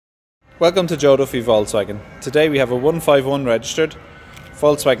Welcome to Joe Duffy Volkswagen. Today we have a 151 registered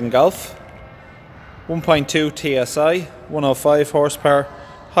Volkswagen Golf 1.2 TSI 105 horsepower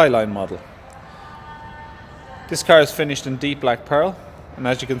Highline model. This car is finished in deep black pearl and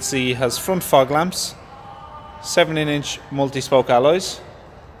as you can see has front fog lamps, 17-inch multi-spoke alloys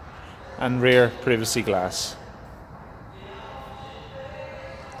and rear privacy glass.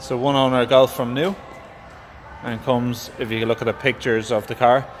 So one owner Golf from new, and comes, if you look at the pictures of the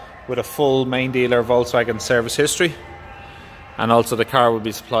car, with a full main dealer Volkswagen service history, and also the car will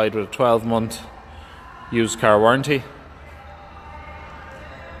be supplied with a 12-month used car warranty.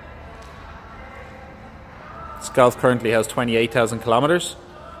 This Golf currently has 28,000 kilometers,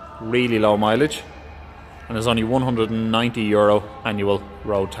 really low mileage, and is only €190 annual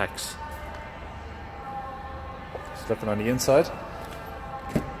road tax. Just looking on the inside,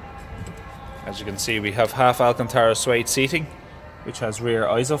 as you can see we have half Alcantara suede seating, which has rear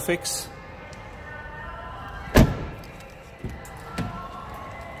ISOFIX,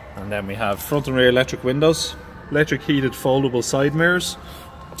 and then we have front and rear electric windows, electric heated foldable side mirrors.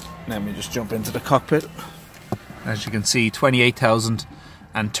 Let me just jump into the cockpit. As you can see,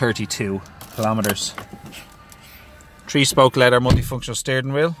 28,032 kilometers. 3-spoke leather multifunctional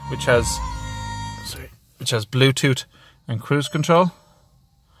steering wheel, which has Bluetooth and cruise control.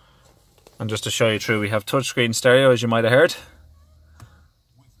 And just to show you through, we have touchscreen stereo, as you might have heard,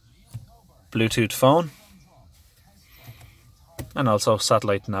 Bluetooth phone, and also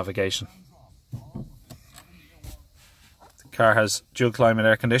satellite navigation. The car has dual climate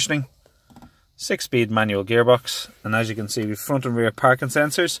air conditioning, 6-speed manual gearbox, and as you can see, we have front and rear parking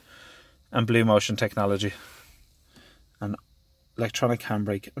sensors and Blue Motion technology, and electronic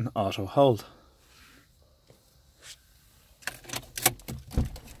handbrake and auto hold.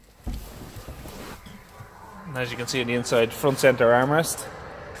 And as you can see on the inside, front center armrest.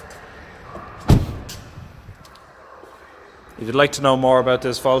 If you'd like to know more about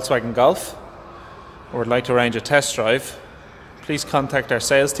this Volkswagen Golf or would like to arrange a test drive, please contact our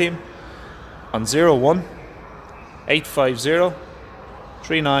sales team on 01 850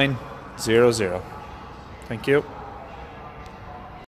 3900. Thank you.